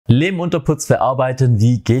Lehm-Unterputz verarbeiten,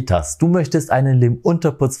 wie geht das? Du möchtest einen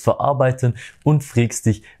Lehm-Unterputz verarbeiten und frägst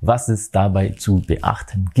dich, was es dabei zu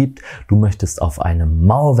beachten gibt. Du möchtest auf einem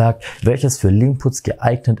Mauerwerk, welches für Lehmputz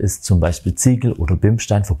geeignet ist, zum Beispiel Ziegel oder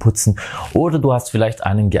Bimsstein verputzen, oder du hast vielleicht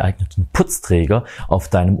einen geeigneten Putzträger auf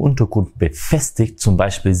deinem Untergrund befestigt, zum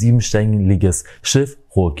Beispiel 7-stängeliges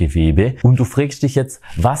Schilfrohrgewebe, und du fragst dich jetzt,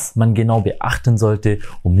 was man genau beachten sollte,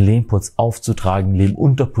 um Lehmputz aufzutragen,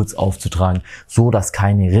 Lehm-Unterputz aufzutragen, so dass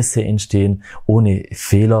keine Risse entstehen ohne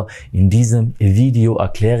Fehler. In diesem Video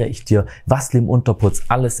erkläre ich dir, was Lehm-Unterputz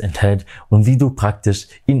alles enthält und wie du praktisch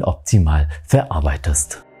ihn optimal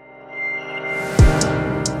verarbeitest.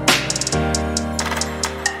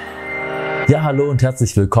 Ja, hallo und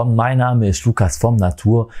herzlich willkommen. Mein Name ist Lukas vom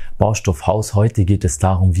Naturbaustoffhaus. Heute geht es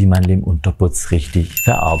darum, wie man Lehm-Unterputz richtig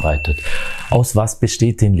verarbeitet. Aus was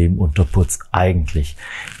besteht denn Lehm-Unterputz eigentlich?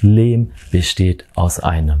 Lehmputz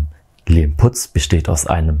besteht aus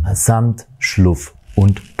einem Sand-, Schluff-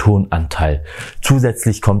 und Tonanteil.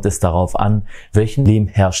 Zusätzlich kommt es darauf an, welchen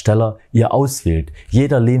Lehmhersteller ihr auswählt.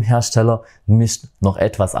 Jeder Lehmhersteller mischt noch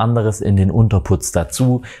etwas anderes in den Unterputz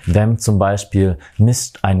dazu. Wem zum Beispiel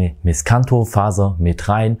mischt eine Miscanthon-Faser mit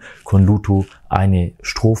rein, Conluto eine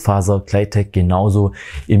Strohfaser, Claytech genauso.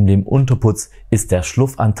 Im Lehm-Unterputz ist der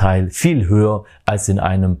Schluffanteil viel höher als in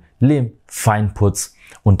einem Lehmfeinputz,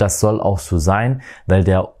 und das soll auch so sein, weil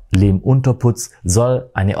der Lehm-Unterputz soll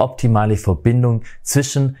eine optimale Verbindung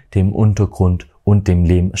zwischen dem Untergrund und dem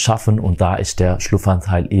Lehm schaffen, und da ist der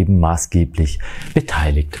Schluffanteil eben maßgeblich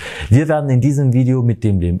beteiligt. Wir werden in diesem Video mit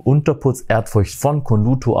dem Lehm-Unterputz Erdfeucht von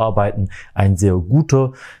Conluto arbeiten. Ein sehr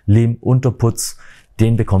guter Lehm-Unterputz.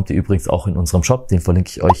 Den bekommt ihr übrigens auch in unserem Shop, den verlinke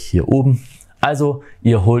ich euch hier oben. Also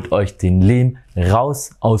ihr holt euch den Lehm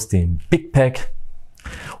raus aus dem Big Pack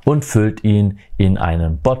und füllt ihn in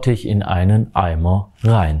einen Bottich, in einen Eimer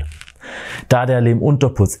rein. Da der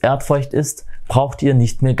Lehm-Unterputz erdfeucht ist, braucht ihr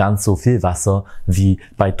nicht mehr ganz so viel Wasser wie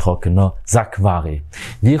bei trockener Sackware.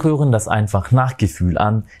 Wir rühren das einfach nach Gefühl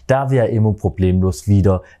an, da wir immer problemlos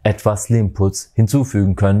wieder etwas Lehmputz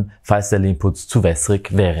hinzufügen können, falls der Lehmputz zu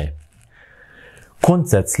wässrig wäre.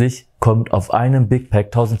 Grundsätzlich kommt auf einem Big Pack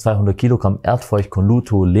 1200 Kilogramm erdfeucht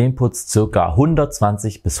Conluto Lehmputz ca.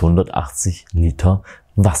 120 bis 180 Liter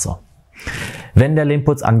Wasser. Wenn der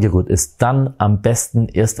Lehmputz angerührt ist, dann am besten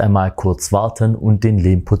erst einmal kurz warten und den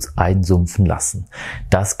Lehmputz einsumpfen lassen.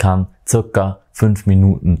 Das kann ca. 5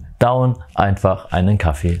 Minuten dauern. Einfach einen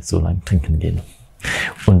Kaffee so lang trinken gehen.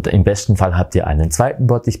 Und im besten Fall habt ihr einen zweiten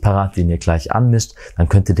Bottich parat, den ihr gleich anmischt. Dann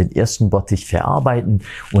könnt ihr den ersten Bottich verarbeiten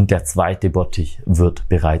und der zweite Bottich wird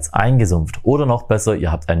bereits eingesumpft. Oder noch besser,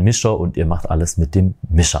 ihr habt einen Mischer und ihr macht alles mit dem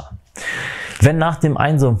Mischer. Wenn nach dem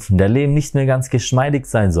Einsumpfen der Lehm nicht mehr ganz geschmeidig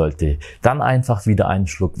sein sollte, dann einfach wieder einen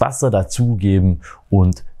Schluck Wasser dazugeben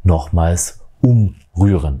und nochmals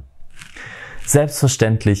umrühren.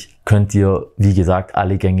 Selbstverständlich könnt ihr, wie gesagt,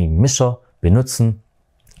 alle gängigen Mischer benutzen.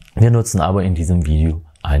 Wir nutzen aber in diesem Video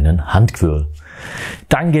einen Handquirl.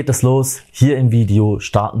 Dann geht es los. Hier im Video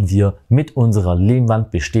starten wir mit unserer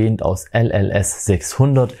Lehmwand, bestehend aus LLS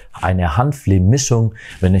 600, eine Hanflehm-Mischung.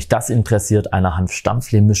 Wenn euch das interessiert, eine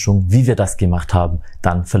Hanf-Stampflehm-Mischung, wie wir das gemacht haben,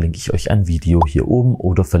 dann verlinke ich euch ein Video hier oben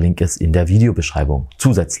oder verlinke es in der Videobeschreibung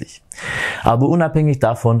zusätzlich. Aber unabhängig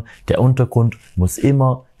davon, der Untergrund muss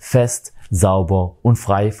immer fest, sauber und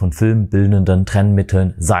frei von filmbildenden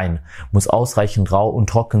Trennmitteln sein, muss ausreichend rau und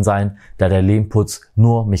trocken sein, da der Lehmputz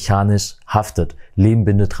nur mechanisch haftet. Lehm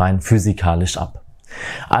bindet rein physikalisch ab.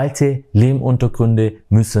 Alte Lehmuntergründe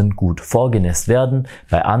müssen gut vorgenässt werden.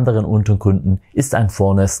 Bei anderen Untergründen ist ein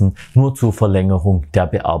Vornässen nur zur Verlängerung der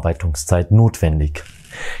Bearbeitungszeit notwendig.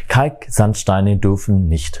 Kalksandsteine dürfen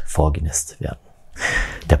nicht vorgenässt werden.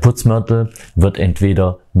 Der Putzmörtel wird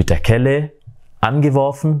entweder mit der Kelle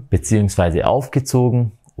angeworfen bzw.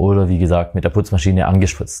 aufgezogen oder wie gesagt mit der Putzmaschine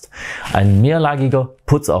angespritzt. Ein mehrlagiger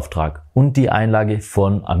Putzauftrag und die Einlage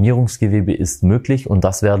von Armierungsgewebe ist möglich, und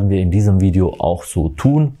das werden wir in diesem Video auch so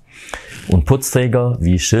tun. Und Putzträger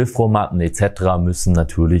wie Schilfrohrmatten etc. müssen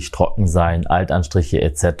natürlich trocken sein. Altanstriche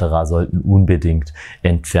etc. sollten unbedingt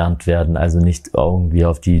entfernt werden, also nicht irgendwie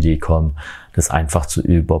auf die Idee kommen, das einfach zu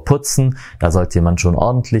überputzen. Da sollte man schon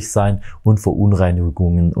ordentlich sein und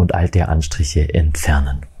Verunreinigungen und alte Anstriche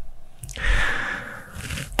entfernen.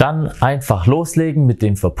 Dann einfach loslegen mit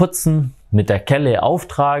dem Verputzen, mit der Kelle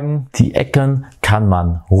auftragen. Die Ecken kann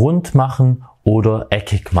man rund machen oder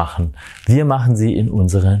eckig machen. Wir machen sie in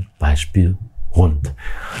unserem Beispiel rund.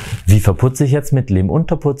 Wie verputze ich jetzt mit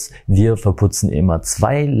Lehm-Unterputz? Wir verputzen immer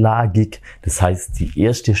zweilagig. Das heißt, die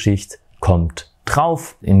erste Schicht kommt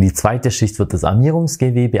drauf. In die zweite Schicht wird das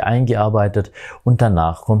Armierungsgewebe eingearbeitet und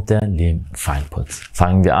danach kommt der Lehm-Feinputz.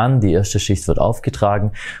 Fangen wir an, die erste Schicht wird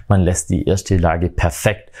aufgetragen. Man lässt die erste Lage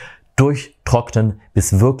perfekt durchtrocknen,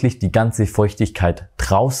 bis wirklich die ganze Feuchtigkeit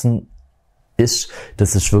draußen ist.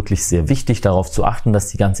 Das ist wirklich sehr wichtig, darauf zu achten, dass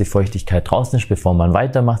die ganze Feuchtigkeit draußen ist, bevor man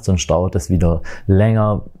weitermacht, sonst dauert es wieder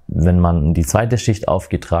länger, wenn man die zweite Schicht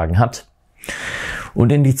aufgetragen hat.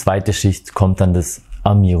 Und in die zweite Schicht kommt dann das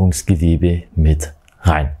Armierungsgewebe mit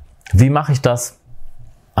rein. Wie mache ich das?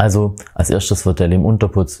 Also als erstes wird der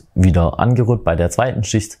Lehm-Unterputz wieder angerührt bei der zweiten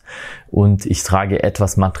Schicht und ich trage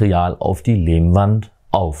etwas Material auf die Lehmwand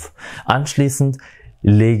auf. Anschließend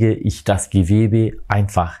lege ich das Gewebe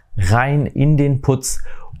einfach rein in den Putz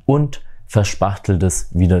und verspachtel das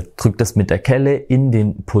wieder, drücke das mit der Kelle in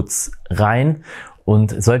den Putz rein.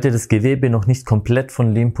 Und sollte das Gewebe noch nicht komplett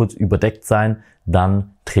von Lehmputz überdeckt sein,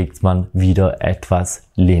 dann trägt man wieder etwas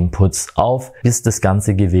Lehmputz auf, bis das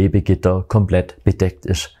ganze Gewebegitter komplett bedeckt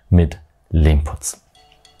ist mit Lehmputz.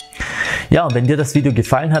 Ja, wenn dir das Video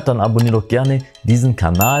gefallen hat, dann abonniere doch gerne diesen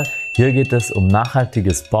Kanal. Hier geht es um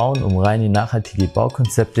nachhaltiges Bauen, um reine nachhaltige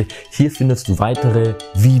Baukonzepte. Hier findest du weitere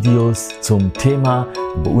Videos zum Thema.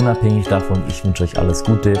 Aber unabhängig davon, ich wünsche euch alles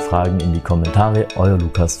Gute. Fragen in die Kommentare. Euer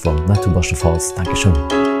Lukas vom Naturschutzhaus. Dankeschön.